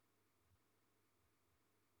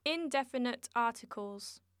Indefinite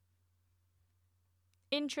articles.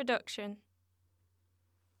 Introduction.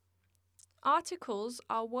 Articles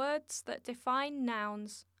are words that define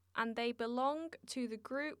nouns, and they belong to the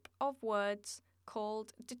group of words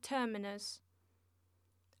called determiners.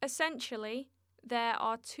 Essentially, there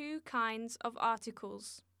are two kinds of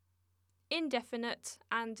articles: indefinite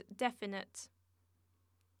and definite.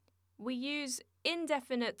 We use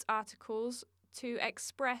indefinite articles to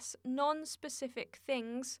express non-specific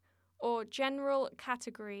things or general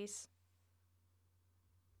categories.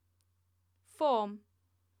 Form.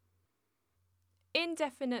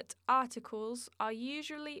 Indefinite articles are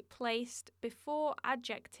usually placed before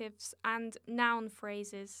adjectives and noun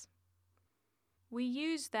phrases. We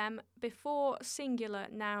use them before singular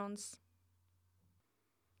nouns.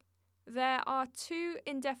 There are two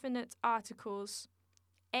indefinite articles,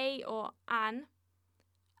 a or an,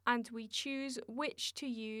 and we choose which to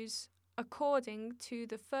use according to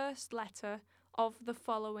the first letter of the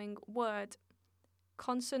following word,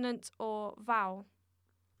 consonant or vowel.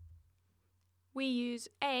 We use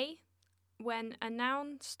a when a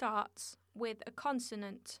noun starts with a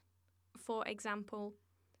consonant, for example,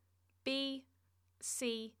 B,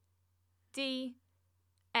 C, D,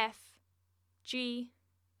 F, G,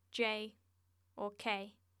 J, or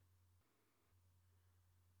K.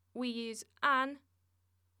 We use an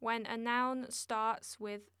when a noun starts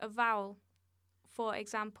with a vowel, for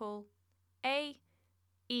example, A,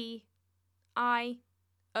 E, I,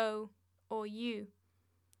 O, or U,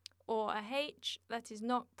 or a H that is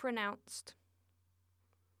not pronounced.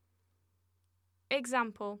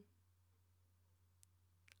 Example: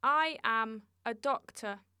 I am a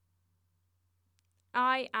doctor.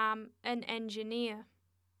 I am an engineer.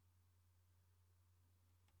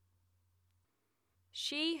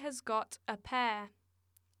 She has got a pear.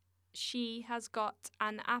 She has got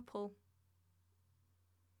an apple.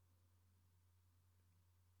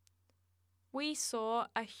 We saw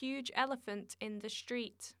a huge elephant in the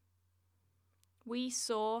street. We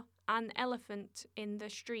saw an elephant in the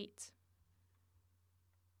street.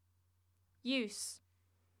 Use.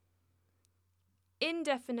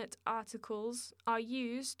 Indefinite articles are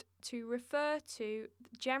used to refer to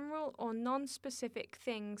general or non-specific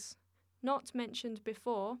things not mentioned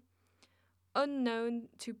before, unknown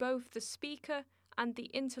to both the speaker and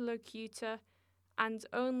the interlocutor, and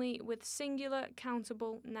only with singular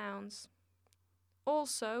countable nouns.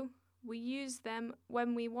 Also, we use them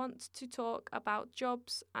when we want to talk about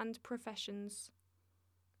jobs and professions.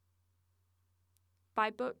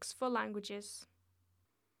 By Books for Languages.